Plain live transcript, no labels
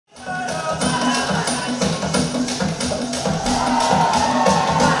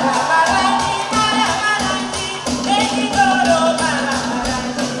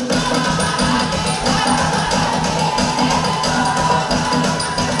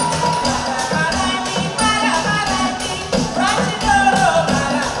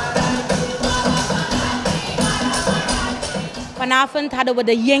vanavond hadden we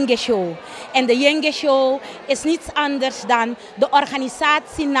de Jenge Show. En de Jenge Show is niets anders dan de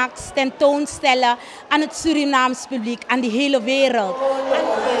organisatie Naks tentoonstellen aan het Surinaams publiek, aan die hele wereld.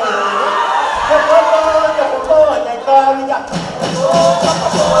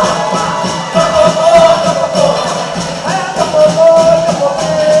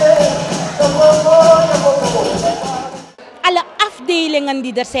 Alle afdelingen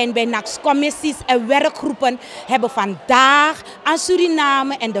die er zijn bij Naks, commissies en werkgroepen hebben vandaag aan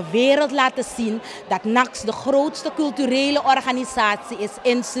Suriname en de wereld laten zien dat Naks de grootste culturele organisatie is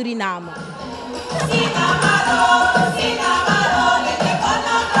in Suriname.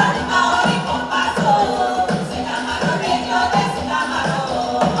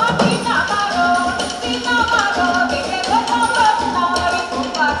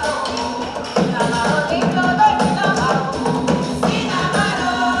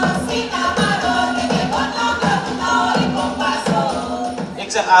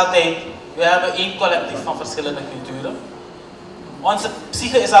 Ik zeg altijd, we hebben één collectief van verschillende culturen. Onze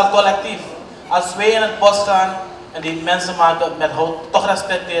psyche is al collectief. Als wij in het bos gaan en die mensen maken met hout, toch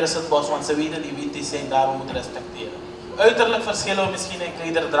respecteren ze het bos, want ze weten die wiet die zijn daar, we moeten respecteren. Uiterlijk verschillen we misschien in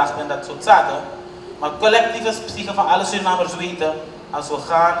klederdracht en dat soort zaken, maar collectief is psyche van alle Surinamers weten, als we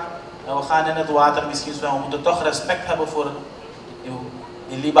gaan en we gaan in het water misschien zwemmen, we moeten toch respect hebben voor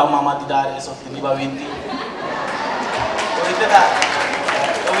die liba mama die daar is of die liba winti. We weten dat.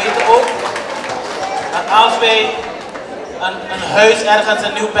 We weten ook dat als wij een huis ergens,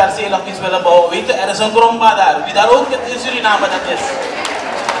 een nieuw perceel of iets willen bouwen, weten er is een grondbouw daar. Wie daar ook in Suriname dat is.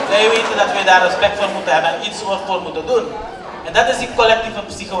 Wij weten dat wij daar respect voor moeten hebben en iets voor moeten doen. En dat is die collectieve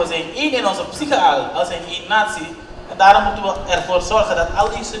psyche. We zijn één in onze psyche al, als een één natie. En daarom moeten we ervoor zorgen dat al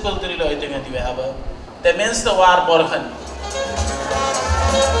die culturele uitingen die we hebben, tenminste waarborgen.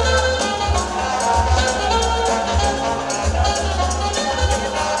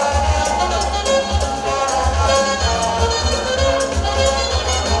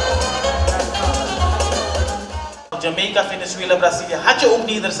 Jamaica, Venezuela, Brazilië had je ook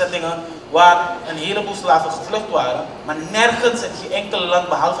nederzettingen waar een heleboel slaven gevlucht waren. Maar nergens in geen enkel land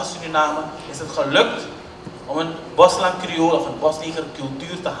behalve Suriname is het gelukt om een bosland Krioro of een bosneger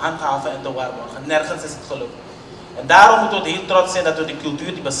cultuur te handhaven en te waarborgen. Nergens is het gelukt. En daarom moeten we heel trots zijn dat we die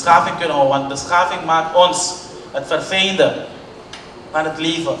cultuur, die beschaving kunnen houden. Want beschaving maakt ons het verfijnde van het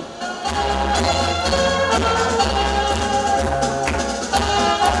leven.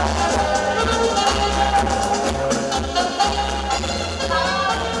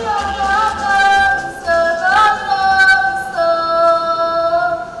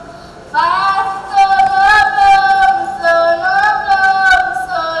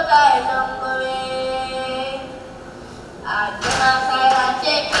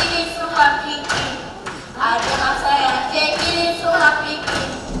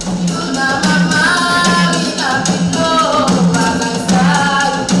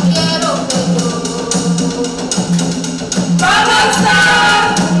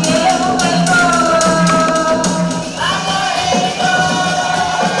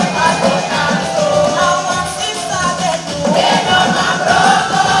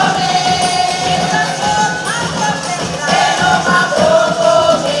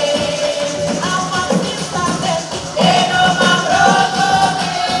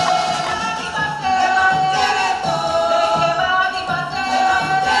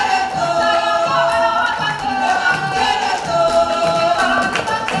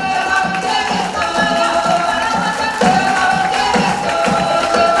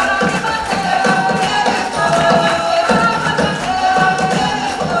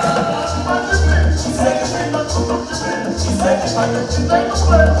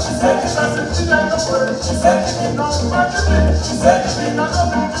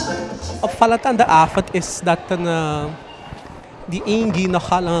 Opvallend aan de avond is dat die Ingi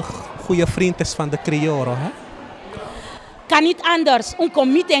nogal een goede vriend is van de Krioro. Hè? Kan niet anders, een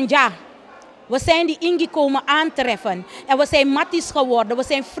comité ja. We zijn die Ingi komen aantreffen en we zijn matties geworden, we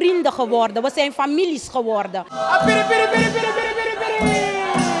zijn vrienden geworden, we zijn families geworden.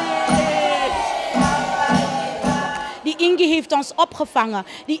 Die Ingi heeft ons opgevangen,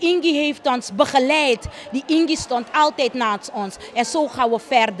 die Ingi heeft ons begeleid, die Ingi stond altijd naast ons. En zo gaan we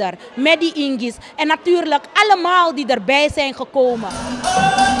verder met die Ingis en natuurlijk allemaal die erbij zijn gekomen.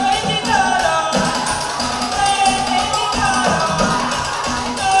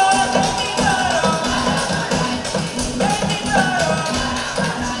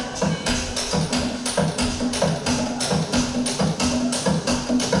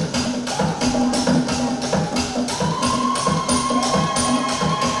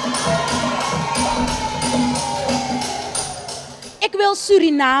 wil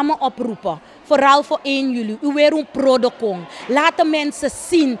Suriname oproepen. Vooral voor 1 juli. U weer een prodocon. Laten mensen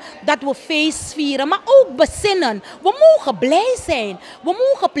zien dat we feest vieren. Maar ook bezinnen. We mogen blij zijn. We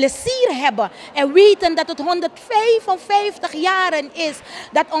mogen plezier hebben. En weten dat het 155 jaren is.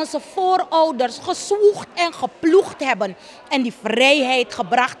 Dat onze voorouders gezwoegd en geploegd hebben. En die vrijheid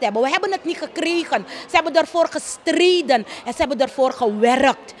gebracht hebben. We hebben het niet gekregen. Ze hebben ervoor gestreden. En ze hebben ervoor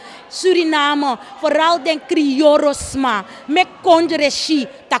gewerkt. Suriname, vooral den Krioro sma. Met kondereshi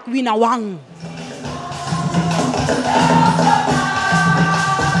takwinawang.